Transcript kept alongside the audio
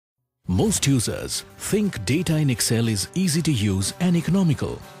Most users think data in Excel is easy to use and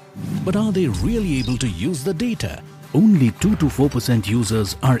economical. But are they really able to use the data? Only 2 to 4%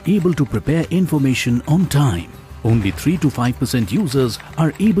 users are able to prepare information on time. Only 3 to 5% users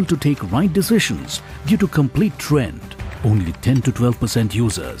are able to take right decisions due to complete trend. Only 10 to 12%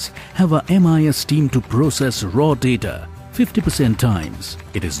 users have a MIS team to process raw data. 50% times,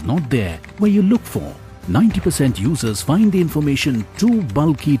 it is not there where you look for. 90% users find the information too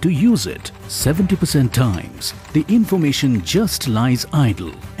bulky to use it. 70% times, the information just lies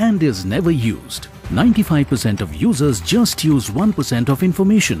idle and is never used. 95% of users just use 1% of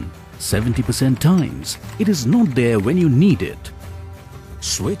information. 70% times, it is not there when you need it.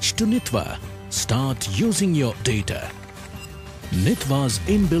 Switch to Nitva. Start using your data. Nitva's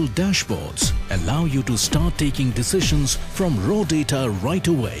inbuilt dashboards allow you to start taking decisions from raw data right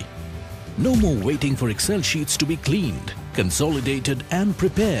away. No more waiting for Excel sheets to be cleaned, consolidated and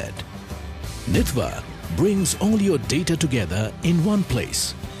prepared. Nitva brings all your data together in one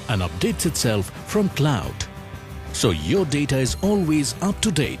place and updates itself from cloud. So your data is always up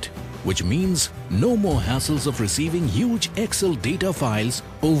to date, which means no more hassles of receiving huge Excel data files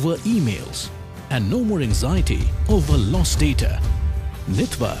over emails and no more anxiety over lost data.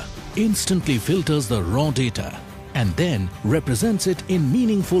 Nitva instantly filters the raw data and then represents it in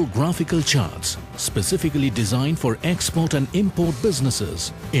meaningful graphical charts specifically designed for export and import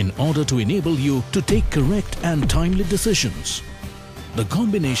businesses in order to enable you to take correct and timely decisions. The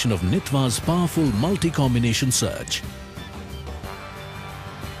combination of Nitva's powerful multi-combination search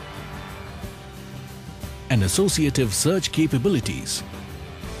and associative search capabilities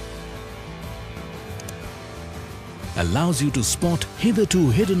allows you to spot hitherto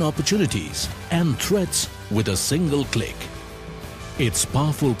hidden opportunities and threats with a single click. Its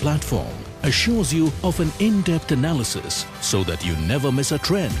powerful platform assures you of an in-depth analysis so that you never miss a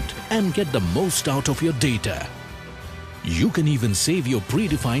trend and get the most out of your data. You can even save your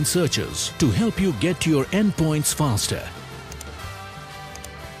predefined searches to help you get to your endpoints faster.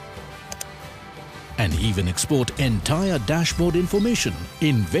 And even export entire dashboard information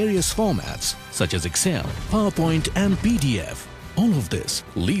in various formats such as Excel, PowerPoint and PDF. All of this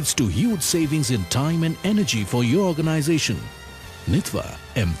leads to huge savings in time and energy for your organization. Nitva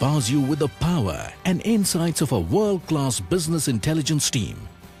empowers you with the power and insights of a world-class business intelligence team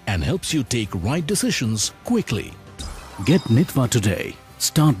and helps you take right decisions quickly. Get Nitva today.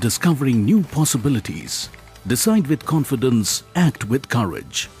 Start discovering new possibilities. Decide with confidence, act with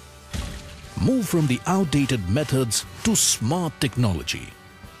courage. Move from the outdated methods to smart technology.